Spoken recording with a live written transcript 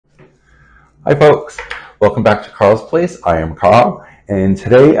Hi folks, welcome back to Carl's Place. I am Carl, and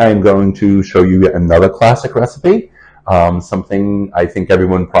today I am going to show you yet another classic recipe, something I think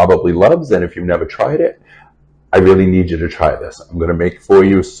everyone probably loves, and if you've never tried it, I really need you to try this. I'm going to make for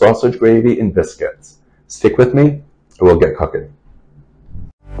you sausage gravy and biscuits. Stick with me, and we'll get cooking.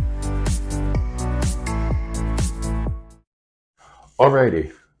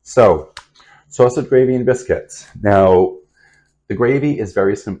 Alrighty, so sausage gravy and biscuits. Now, the gravy is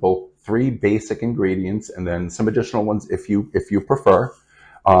very simple. 3 basic ingredients and then some additional ones if you prefer.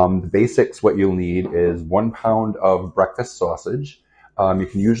 The basics, what you'll need is 1 pound of breakfast sausage. You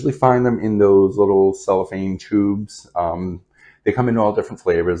can usually find them in those little cellophane tubes. They come in all different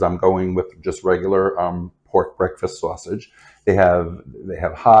flavors. I'm going with just regular pork breakfast sausage. They have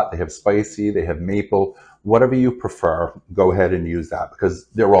hot, they have spicy, they have maple. Whatever you prefer, go ahead and use that because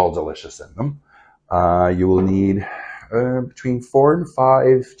they're all delicious in them. You will need between 4 and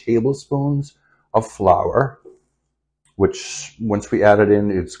 5 tablespoons of flour, which once we add it in,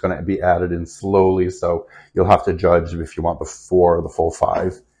 it's going to be added in slowly. So you'll have to judge if you want the 4 or the full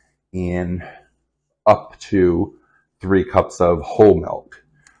 5, and up to 3 cups of whole milk.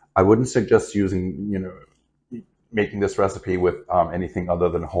 I wouldn't suggest using, making this recipe with anything other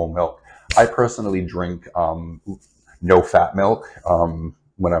than whole milk. I personally drink no fat milk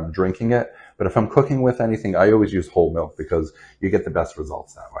when I'm drinking it. But if I'm cooking with anything, I always use whole milk because you get the best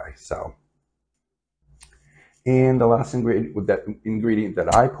results that way. So, and the last ingredient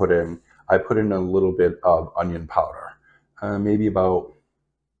that I put in a little bit of onion powder, maybe about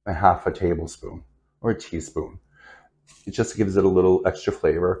a half a tablespoon or a teaspoon. It just gives it a little extra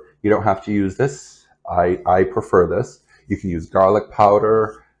flavor. You don't have to use this. I prefer this. You can use garlic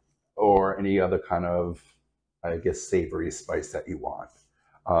powder or any other kind of, I guess, savory spice that you want.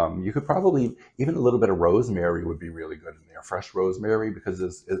 You could probably, even a little bit of rosemary would be really good in there, fresh rosemary,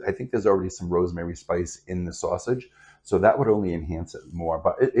 because I think there's already some rosemary spice in the sausage, so that would only enhance it more,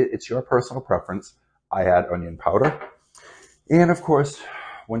 but it's your personal preference. I add onion powder, and of course,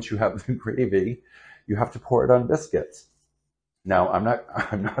 once you have the gravy, you have to pour it on biscuits. Now, I'm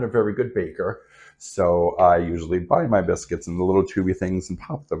not a very good baker, so I usually buy my biscuits in the little tubey things and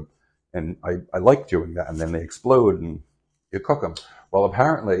pop them, and I like doing that, and then they explode and you cook them. Well,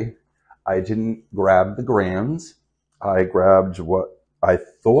 apparently, I didn't grab the grams. I grabbed what I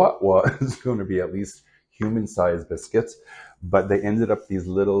thought was going to be at least human-sized biscuits, but they ended up these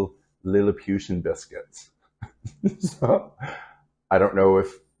little Lilliputian biscuits. So I don't know if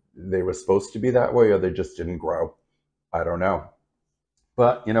they were supposed to be that way or they just didn't grow. I don't know.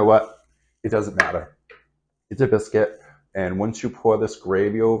 But you know what? It doesn't matter. It's a biscuit, and once you pour this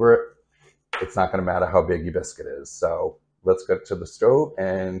gravy over it, it's not going to matter how big your biscuit is. So let's get to the stove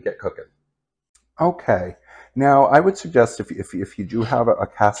and get cooking. Okay, now I would suggest if you do have a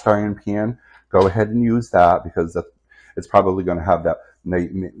cast iron pan, go ahead and use that because it's probably going to have that,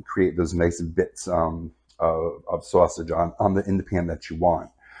 create those nice bits of sausage in the pan that you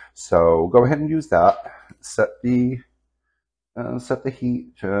want. So go ahead and use that. Set the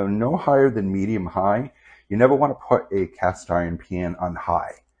heat to no higher than medium high. You never want to put a cast iron pan on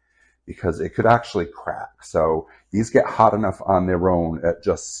high, because it could actually crack. So these get hot enough on their own at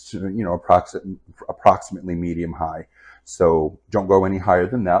just, approximately medium high. So don't go any higher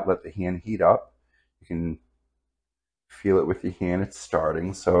than that. Let the hand heat up. You can feel it with your hand. It's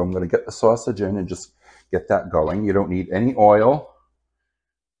starting. So I'm going to get the sausage in and just get that going. You don't need any oil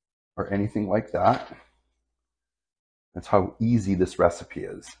or anything like that. That's how easy this recipe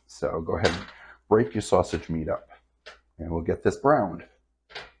is. So go ahead and break your sausage meat up, and we'll get this browned.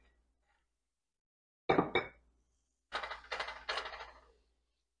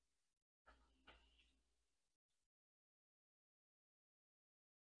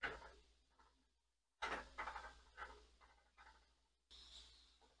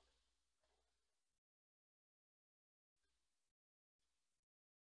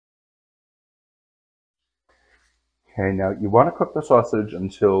 Okay, now you want to cook the sausage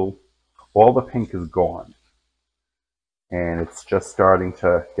until all the pink is gone and it's just starting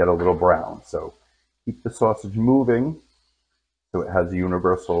to get a little brown. So keep the sausage moving so it has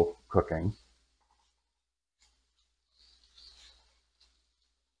universal cooking.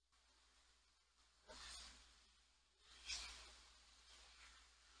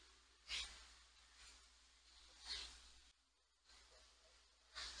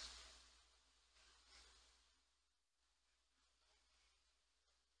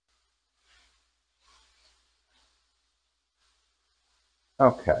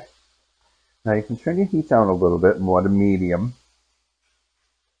 Okay, now you can turn your heat down a little bit more to medium.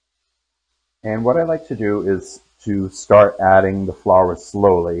 And what I like to do is to start adding the flour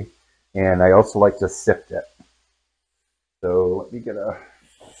slowly And I also like to sift it. So let me get a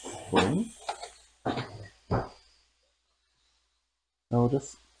spoon. I'll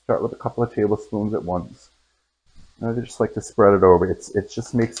just start with a couple of tablespoons at once. I just like to spread it over. It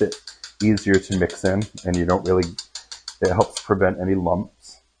just makes it easier to mix in, and you don't really, it helps prevent any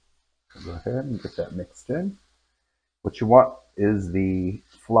lumps. Go ahead and get that mixed in. What you want is the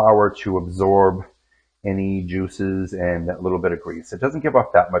flour to absorb any juices and that little bit of grease. It doesn't give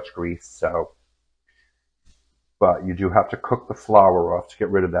off that much grease, so, but you do have to cook the flour off to get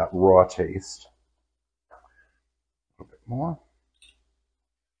rid of that raw taste. A little bit more.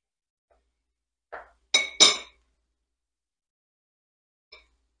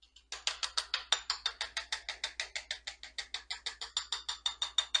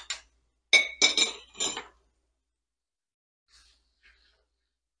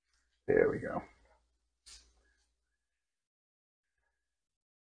 There we go.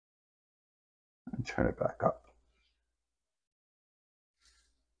 And turn it back up.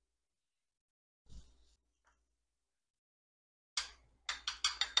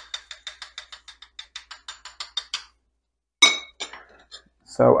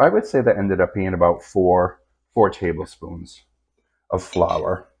 So I would say that ended up being about four tablespoons of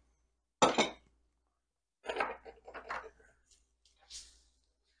flour.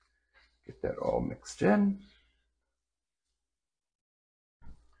 Get that all mixed in.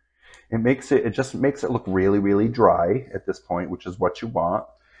 It just makes it look really, really dry at this point, which is what you want.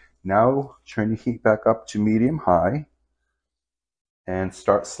 Now turn your heat back up to medium-high and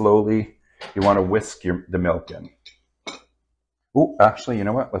start slowly. You want to whisk the milk in. Oh, actually, you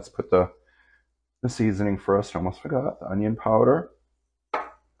know what? Let's put the seasoning first. I almost forgot. The onion powder.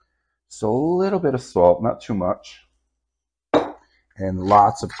 So a little bit of salt, not too much. And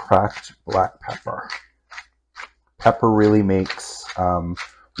lots of cracked black pepper. Pepper really makes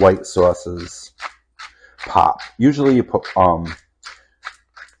white sauces pop. Usually you put white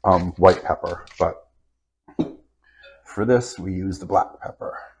pepper, but for this we use the black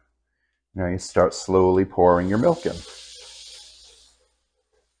pepper. Now you start slowly pouring your milk in.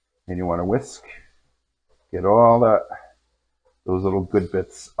 And you want to whisk, get all those little good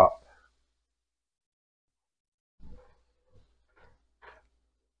bits up.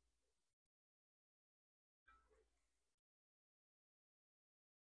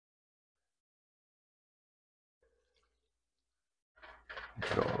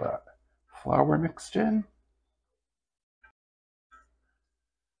 Get all that flour mixed in.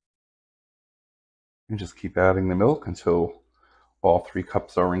 And just keep adding the milk until all 3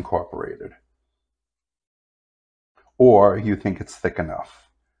 cups are incorporated. Or you think it's thick enough.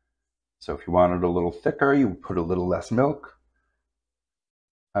 So if you want it a little thicker, you put a little less milk.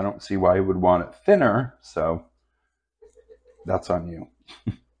 I don't see why you would want it thinner, so that's on you.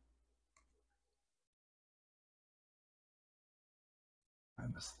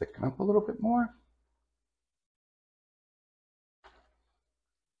 And just thicken up a little bit more.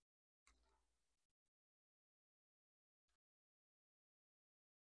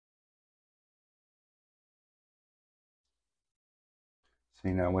 See,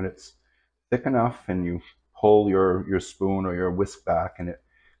 now when it's thick enough and you pull your spoon or your whisk back and it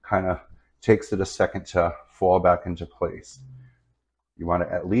kind of takes it a second to fall back into place. You want it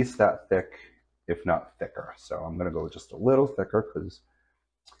at least that thick, if not thicker. So I'm going to go just a little thicker because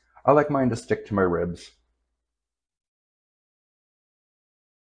I like mine to stick to my ribs.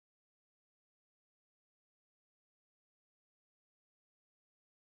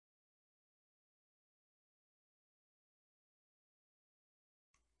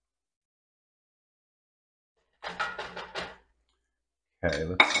 Okay,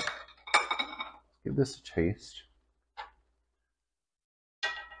 let's give this a taste.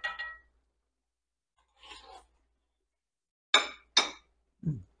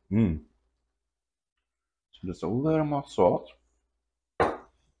 So just a little more salt and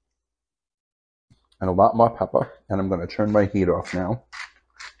a lot more pepper. And I'm going to turn my heat off now.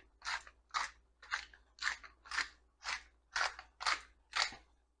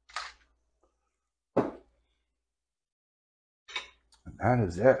 And that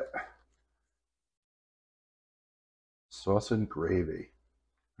is it. Sauce and gravy.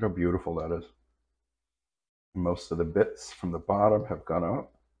 Look how beautiful that is. Most of the bits from the bottom have gone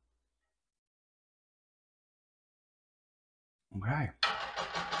up. Okay,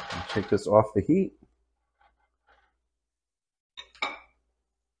 I'll take this off the heat.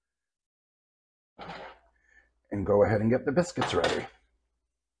 And go ahead and get the biscuits ready.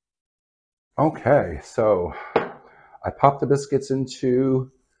 Okay, so I popped the biscuits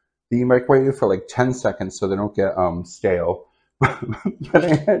into the microwave for like 10 seconds so they don't get stale. but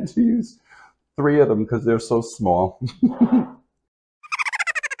I had to use 3 of them because they're so small.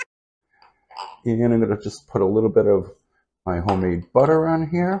 And I'm going to just put a little bit of my homemade butter on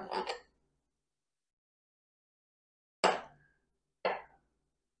here.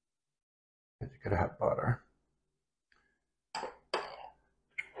 You gotta have butter.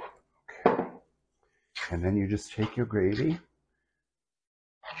 Okay. And then you just take your gravy,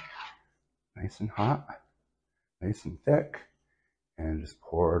 nice and hot, nice and thick, and just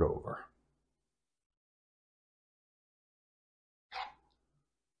pour it over.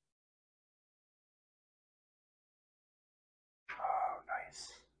 Oh,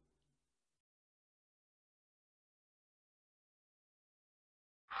 nice.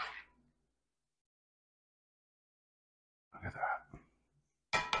 Look at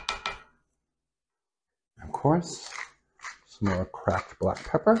that. And of course, some more cracked black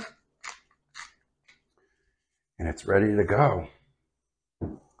pepper. And it's ready to go.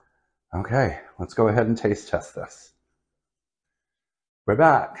 Okay, let's go ahead and taste test this. We're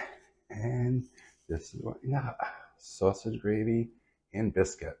back. And this is what we got. Sausage gravy and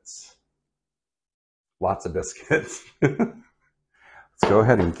biscuits. Lots of biscuits. Let's go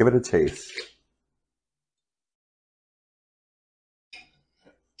ahead and give it a taste.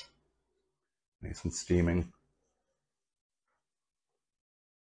 Nice and steaming.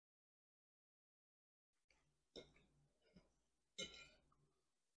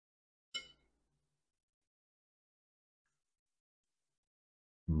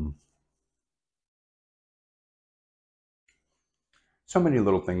 So many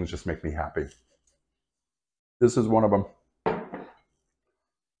little things just make me happy. This is one of them.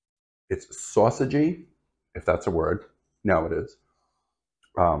 It's sausagey, if that's a word. No, it is.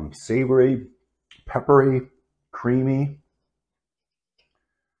 Savory, peppery, creamy.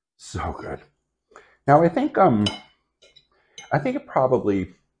 So good. Now I think it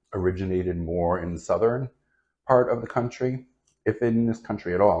probably originated more in the southern part of the country, if in this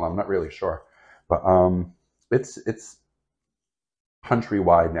country at all. I'm not really sure, but it's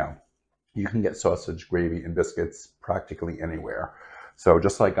countrywide now. You can get sausage gravy and biscuits practically anywhere. So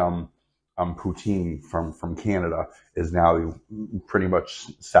just like poutine from Canada is now pretty much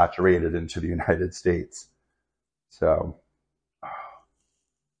saturated into the United States. So,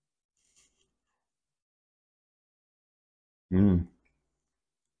 you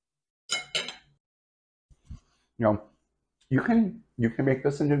know, you can make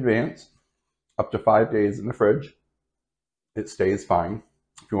this in advance, up to 5 days in the fridge. It stays fine.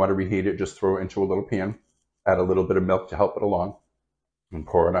 If you want to reheat it, just throw it into a little pan, add a little bit of milk to help it along, and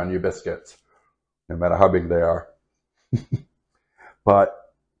pour it on your biscuits, no matter how big they are. But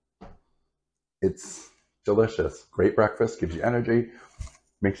it's delicious. Great breakfast, gives you energy,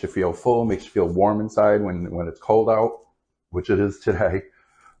 makes you feel full, makes you feel warm inside when it's cold out, which it is today.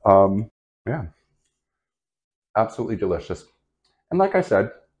 Yeah, absolutely delicious. And like I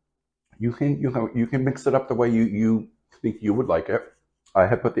said, you can mix it up the way you think you would like it. I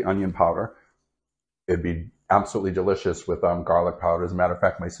had put the onion powder. It'd be absolutely delicious with garlic powder. As a matter of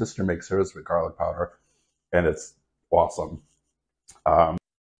fact, my sister makes hers with garlic powder, and it's awesome.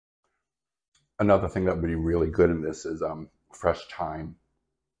 Another thing that would be really good in this is fresh thyme.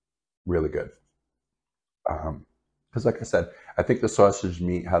 Really good. Because like I said, I think the sausage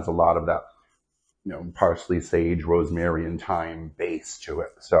meat has a lot of that, parsley, sage, rosemary, and thyme base to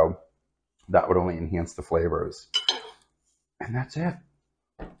it. So that would only enhance the flavors. And that's it.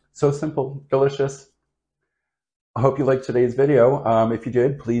 So simple, delicious. I hope you liked today's video. If you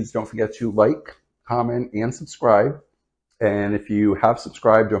did, please don't forget to like, comment, and subscribe. And if you have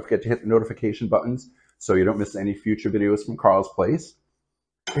subscribed, don't forget to hit the notification buttons so you don't miss any future videos from Carl's Place.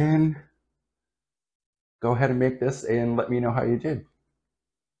 And go ahead and make this and let me know how you did.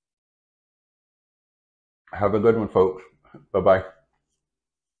 Have a good one, folks. Bye-bye.